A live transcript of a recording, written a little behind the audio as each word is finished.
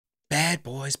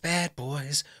bad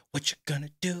boys, what you gonna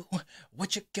do?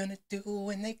 What you gonna do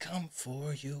when they come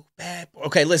for you, bad boy?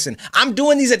 Okay, listen, I'm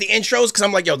doing these at the intros because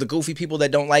I'm like, yo, the goofy people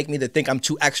that don't like me, that think I'm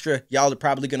too extra, y'all are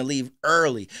probably gonna leave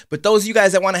early. But those of you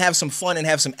guys that want to have some fun and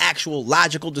have some actual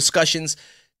logical discussions,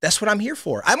 that's what I'm here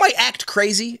for. I might act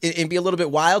crazy and be a little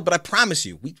bit wild, but I promise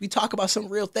you, we talk about some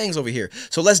real things over here.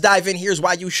 So let's dive in. Here's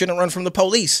why you shouldn't run from the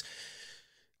police.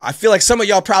 I feel like some of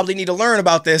y'all probably need to learn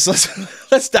about this.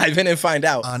 Let's dive in and find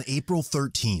out. On April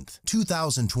 13th,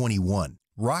 2021,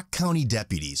 Rock County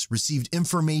deputies received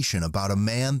information about a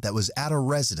man that was at a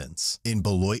residence in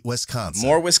Beloit, Wisconsin.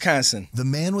 More Wisconsin. The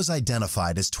man was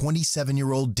identified as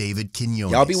 27-year-old David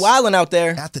Quinones. Y'all be wilding out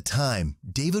there. At the time,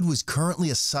 David was currently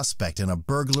a suspect in a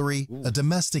burglary, a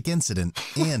domestic incident,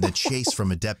 and a chase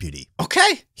from a deputy.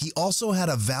 Okay. He also had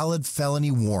a valid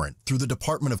felony warrant through the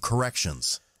Department of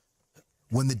Corrections.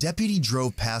 When the deputy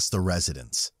drove past the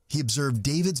residence, he observed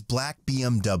David's black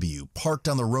BMW parked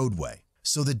on the roadway.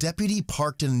 So the deputy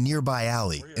parked in a nearby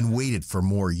alley and waited for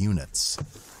more units.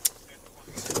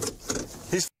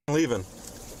 He's leaving.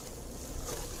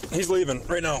 He's leaving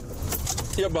right now.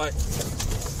 Yeah, bye.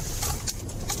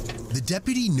 The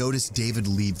deputy noticed David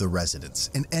leave the residence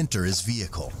and enter his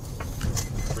vehicle.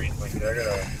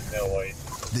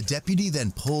 The deputy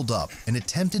then pulled up and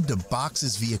attempted to box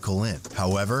his vehicle in.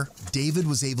 However, David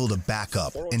was able to back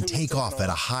up and take off at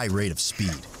a high rate of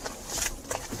speed.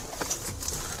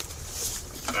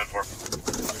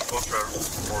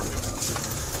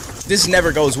 This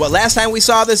never goes well. Last time we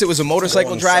saw this, it was a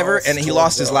motorcycle driver and he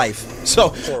lost his life. So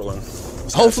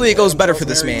hopefully it goes better for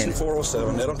this man.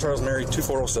 2407. Adam Charles Mary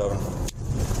 2407.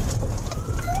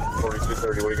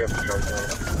 4230. What do you got for charge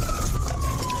now?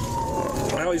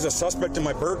 Well, he's a suspect in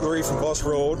my burglary from Bus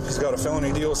Road. He's got a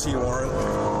felony DOC warrant.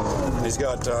 And he's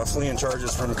got fleeing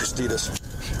charges from Christitas.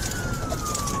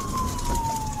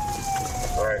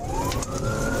 All right.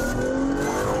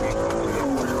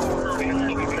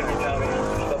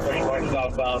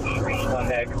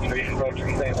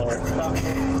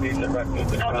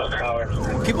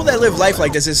 People that live life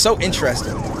like this is so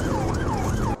interesting.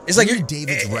 It's like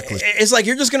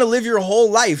you're just gonna live your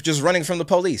whole life just running from the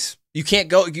police. You can't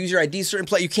go use your ID certain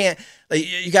place. You can't. Like,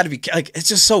 you got to be like. It's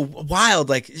just so wild.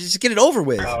 Like, just get it over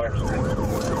with.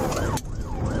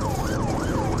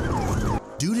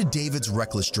 Due to David's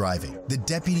reckless driving, the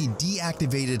deputy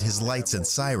deactivated his lights and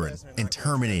siren and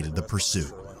terminated the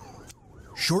pursuit.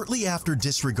 Shortly after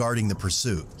disregarding the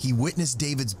pursuit, he witnessed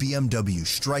David's BMW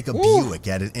strike a Buick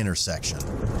at an intersection.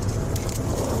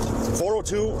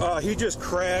 402, he just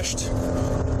crashed.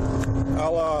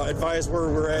 I'll advise where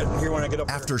we're at here when I get up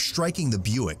there. After striking the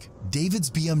Buick, David's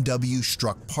BMW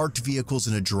struck parked vehicles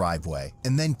in a driveway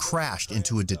and then crashed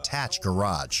into a detached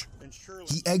garage.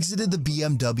 He exited the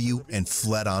BMW and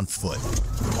fled on foot.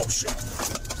 Oh, shit.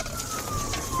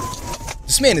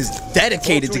 This man is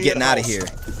dedicated to getting out of here.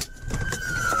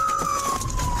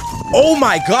 Oh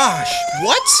my gosh,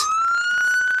 what?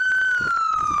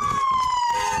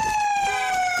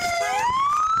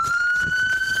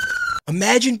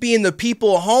 Imagine being the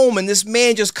people home and this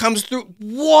man just comes through.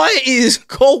 What is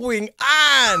going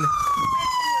on?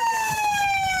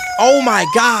 Oh my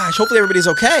gosh, hopefully everybody's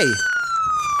okay.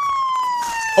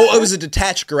 Oh, it was a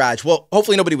detached garage. Well,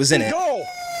 hopefully nobody was in it. Go!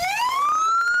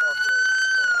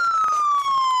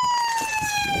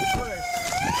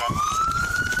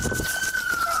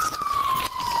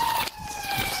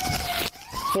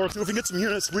 If we can get some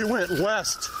units, we went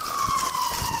west.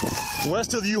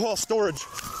 West of the U-Haul storage.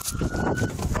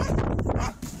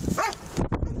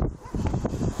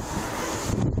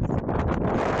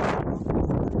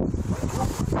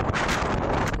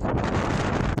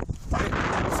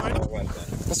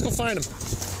 Let's go find him.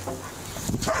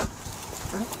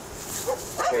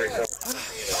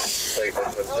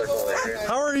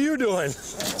 How are you doing?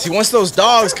 See, once those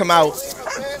dogs come out,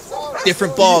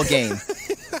 different ball game.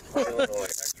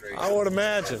 I would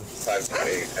imagine.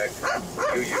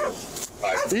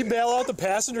 Did he bail out the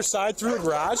passenger side through the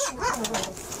garage?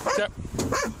 Okay.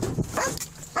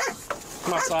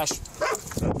 Come on, Slash.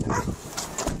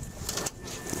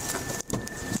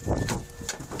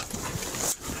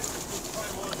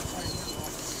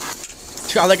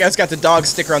 Oh, that guy's got the dog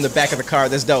sticker on the back of the car.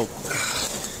 That's dope.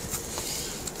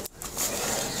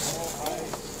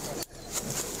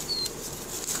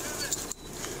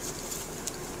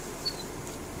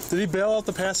 Did he bail out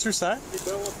the passenger side? He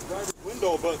bailed out the driver's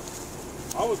window, but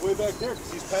I was way back there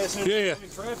because he's passing in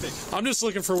traffic. I'm just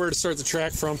looking for where to start the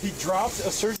track from. He dropped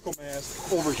a surgical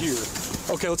mask over here.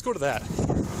 Okay, let's go to that.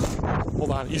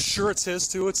 Hold on. You sure it's his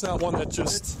too? It's not one that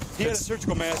just... He had a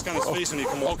surgical mask on his face when he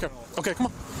came over. Okay, come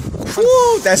on.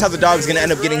 Woo, that's how the dog's gonna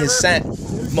end up getting his scent.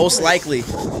 Most likely.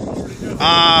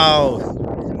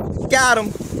 Oh, got him.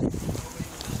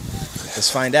 Let's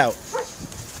find out.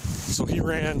 So he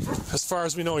ran, as far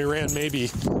as we know, he ran maybe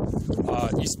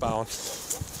eastbound.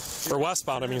 Or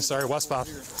westbound, I mean, sorry, westbound.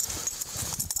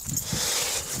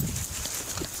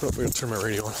 Oh, we gotta turn my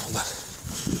radio on. Hold on.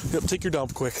 Yep, take your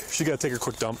dump quick. She gotta take her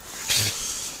quick dump.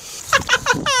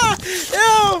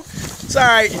 Yo, it's all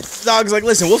right. Dog's like,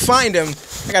 listen, we'll find him.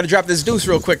 I gotta drop this deuce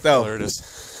real quick though. Oh, there it is.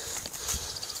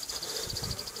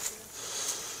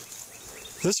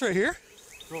 This right here?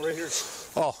 No, right here.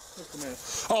 Oh.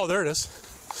 Oh, there it is.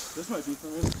 This might be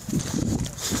from him.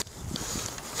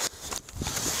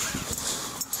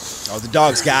 Oh, the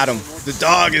dog's got him. The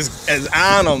dog is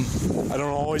on him. I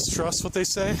don't always trust what they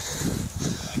say.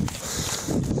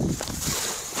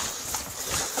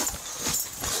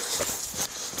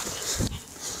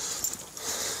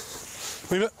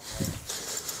 Leave it.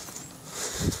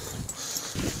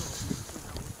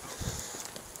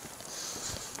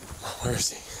 Where is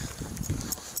he?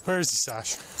 Where is he,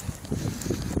 Sash?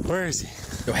 Where is he?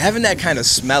 Yo, having that kind of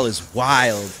smell is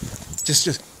wild. Just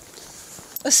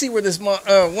let's see where this went.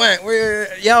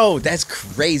 Yo, that's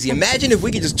crazy. Imagine if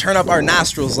we could just turn up our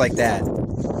nostrils like that.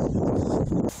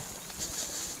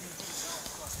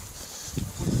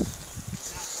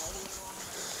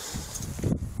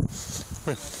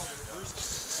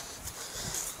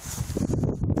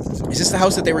 Is this the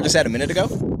house that they were just at a minute ago?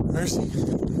 Where is he?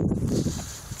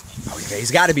 Oh, okay,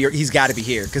 he's got to be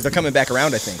here because they're coming back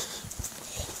around, I think.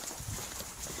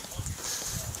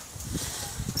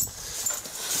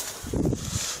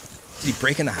 Did he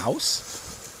break in the house?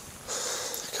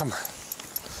 Come on.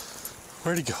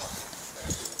 Where'd he go?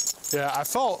 Yeah, I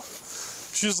felt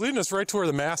she was leading us right to where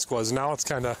the mask was. Now it's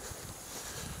kind of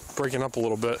breaking up a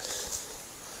little bit.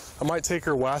 I might take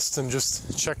her west and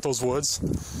just check those woods.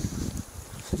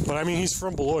 But I mean, he's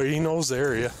from Beloit. He knows the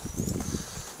area.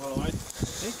 Well, I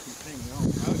think he's hanging out.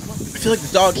 I feel like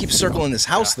the dog keeps circling this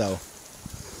house, though.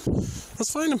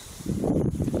 Let's find him.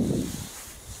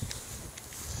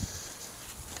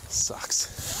 Sucks.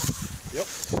 Yep.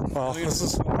 Well, this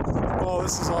is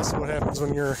also what happens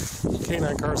when your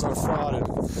canine car's on fraud and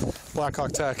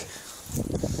Blackhawk Tech.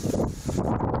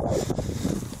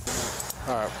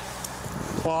 All right.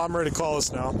 Well, I'm ready to call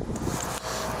this now.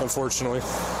 Unfortunately.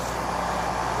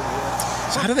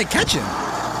 So how do they catch him?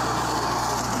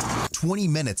 20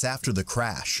 minutes after the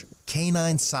crash,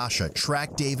 Canine Sasha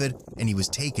tracked David and he was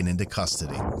taken into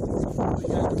custody.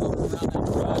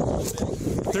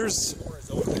 There's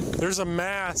a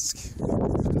mask.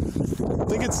 I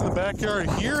think it's in the backyard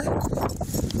here.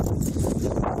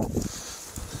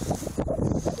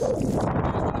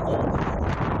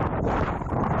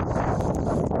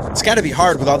 It's got to be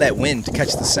hard with all that wind to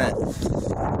catch the scent.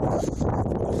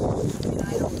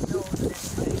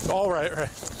 All right.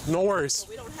 No worries.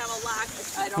 We don't have a lock.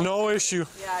 No issue.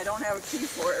 Yeah, I don't have a key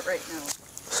for it right now.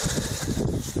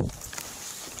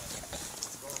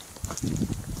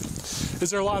 Is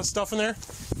there a lot of stuff in there?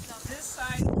 Now this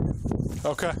side.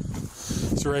 Okay.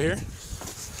 So right here.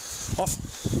 Off.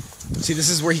 See, this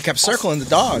is where he kept circling the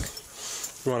dog.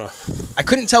 You wanna? I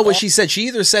couldn't tell what she said. She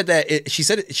either said that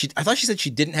I thought she said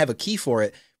she didn't have a key for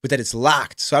it, but that it's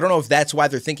locked. So I don't know if that's why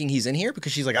they're thinking he's in here,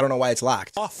 because she's like, I don't know why it's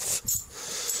locked. Off.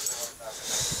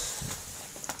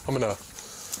 I'm gonna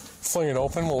fling it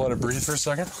open. We'll let it breathe for a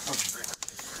second.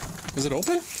 Is it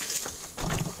open?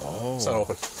 Oh. It's not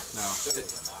open. No. Is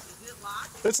it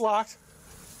locked? It's locked.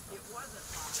 It wasn't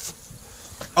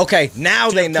locked. Okay,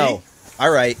 now they know. All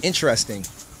right, interesting.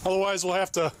 Otherwise, we'll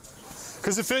have to.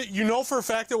 Because if it, you know for a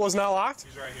fact it was not locked.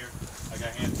 He's right here. I got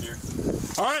hands here.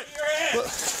 All right.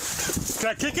 Can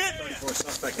I kick it?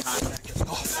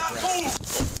 Oh,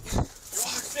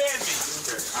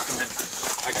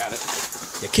 I got it.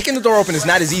 Yeah, kicking the door open is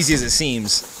not as easy as it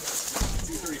seems.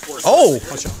 Oh!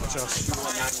 Watch out.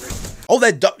 Oh,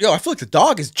 that dog. Yo, I feel like the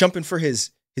dog is jumping for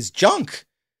his junk.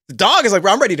 The dog is like,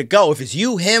 bro, I'm ready to go. If it's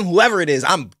you, him, whoever it is,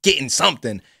 I'm getting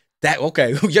something.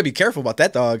 Okay, you gotta be careful about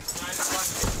that dog.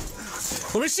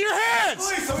 Let me see your hands!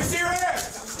 Please, let me see your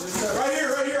hands. Right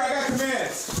here, I got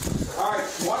commands. All right,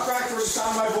 walk back to where the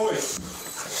sound of my voice.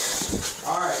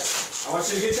 All right, I want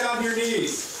you to get down to your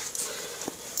knees.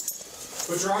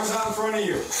 Put your arms out in front of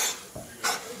you.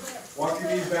 Walk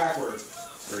your knees backwards.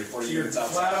 30, 40 units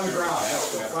outside. Flat on the ground.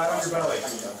 Flat on your belly.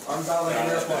 Arms out like an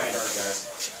airplane.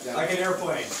 Like an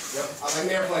airplane. Yep. Like an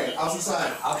airplane. Out to the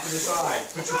side. Out to the side.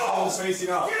 Put your palms facing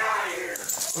up. Get out of here.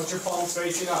 Put your palms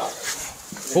facing up.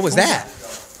 What was that?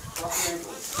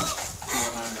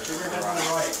 Keep your head on the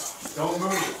right. Don't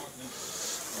move.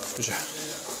 Good job.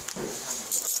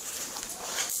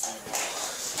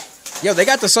 Yo, they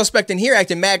got the suspect in here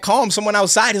acting mad calm. Someone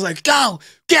outside is like, go,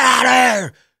 get out of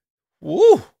here.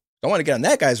 Woo. Don't want to get on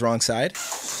that guy's wrong side.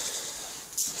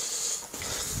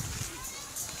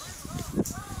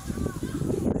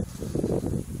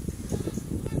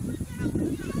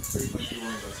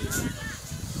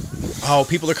 Oh,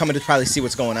 people are coming to probably see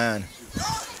what's going on.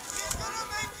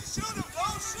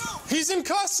 He's in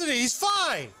custody. He's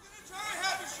fine.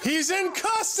 He's in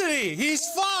custody. He's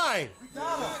fine.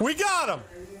 We got him.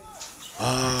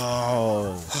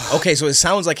 Oh. Okay, so it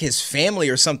sounds like his family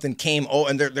or something came. Oh,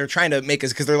 and they're trying to make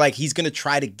us, because they're like, he's gonna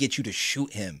try to get you to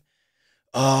shoot him.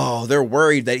 Oh, they're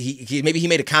worried that maybe he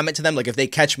made a comment to them like, if they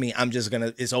catch me, I'm just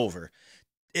gonna, it's over.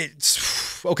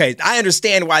 It's okay. I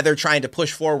understand why they're trying to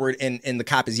push forward and the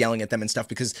cop is yelling at them and stuff,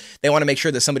 because they want to make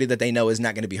sure that somebody that they know is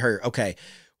not going to be hurt. Okay.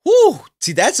 Woo.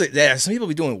 See, some people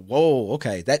be doing, whoa,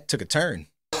 okay. That took a turn.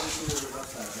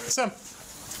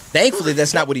 Thankfully,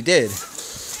 that's not what he did.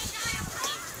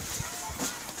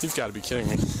 You've got to be kidding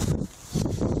me.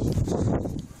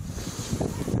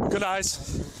 Good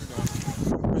eyes.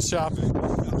 Nice job.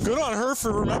 Good on her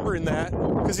for remembering that,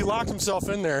 because he locked himself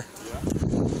in there.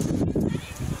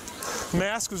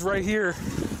 Mask was right here.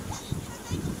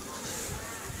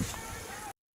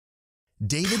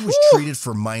 David was treated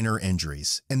for minor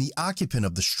injuries, and the occupant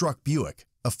of the struck Buick,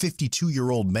 a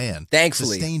 52-year-old man,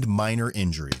 thankfully sustained minor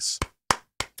injuries.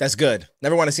 That's good.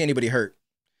 Never want to see anybody hurt.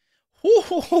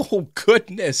 Oh,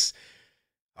 goodness.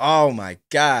 Oh, my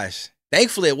gosh.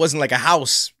 Thankfully, it wasn't like a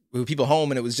house with people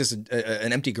home and it was just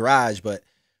an empty garage, but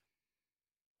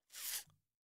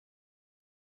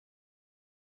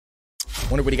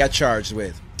wonder what he got charged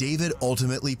with. David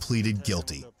ultimately pleaded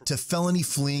guilty to felony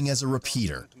fleeing as a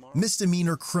repeater,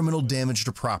 misdemeanor criminal damage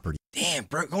to property. Damn,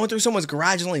 bro, going through someone's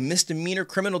garage is only misdemeanor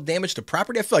criminal damage to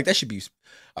property? I feel like that should be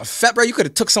a fat, bro. You could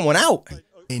have took someone out.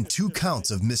 And 2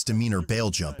 counts of misdemeanor bail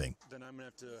jumping.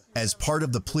 As part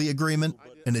of the plea agreement,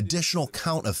 an additional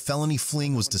count of felony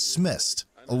fleeing was dismissed,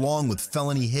 along with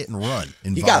felony hit and run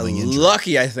involving injury. He got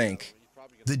lucky, I think.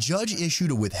 The judge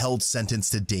issued a withheld sentence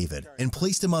to David and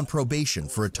placed him on probation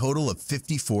for a total of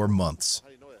 54 months.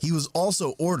 He was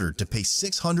also ordered to pay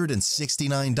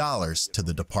 $669 to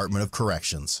the Department of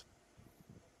Corrections.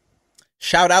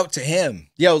 Shout out to him.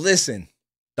 Yo, listen,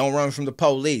 don't run from the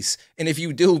police. And if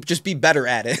you do, just be better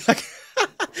at it. Like,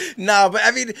 no, but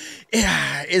I mean,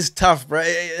 yeah, it's tough, bro.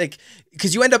 Like,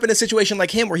 because you end up in a situation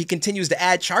like him where he continues to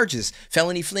add charges,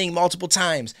 felony fleeing multiple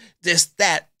times, this,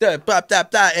 that, blah, blah,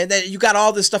 blah, and then you got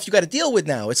all this stuff you got to deal with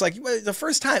now. It's like the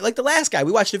first time, like the last guy,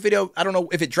 we watched a video, I don't know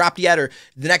if it dropped yet or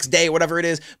the next day or whatever it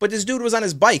is, but this dude was on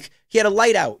his bike. He had a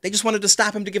light out. They just wanted to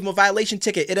stop him to give him a violation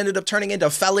ticket. It ended up turning into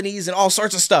felonies and all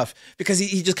sorts of stuff because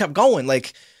he just kept going.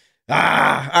 Like, all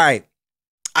right.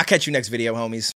 I'll catch you next video, homies.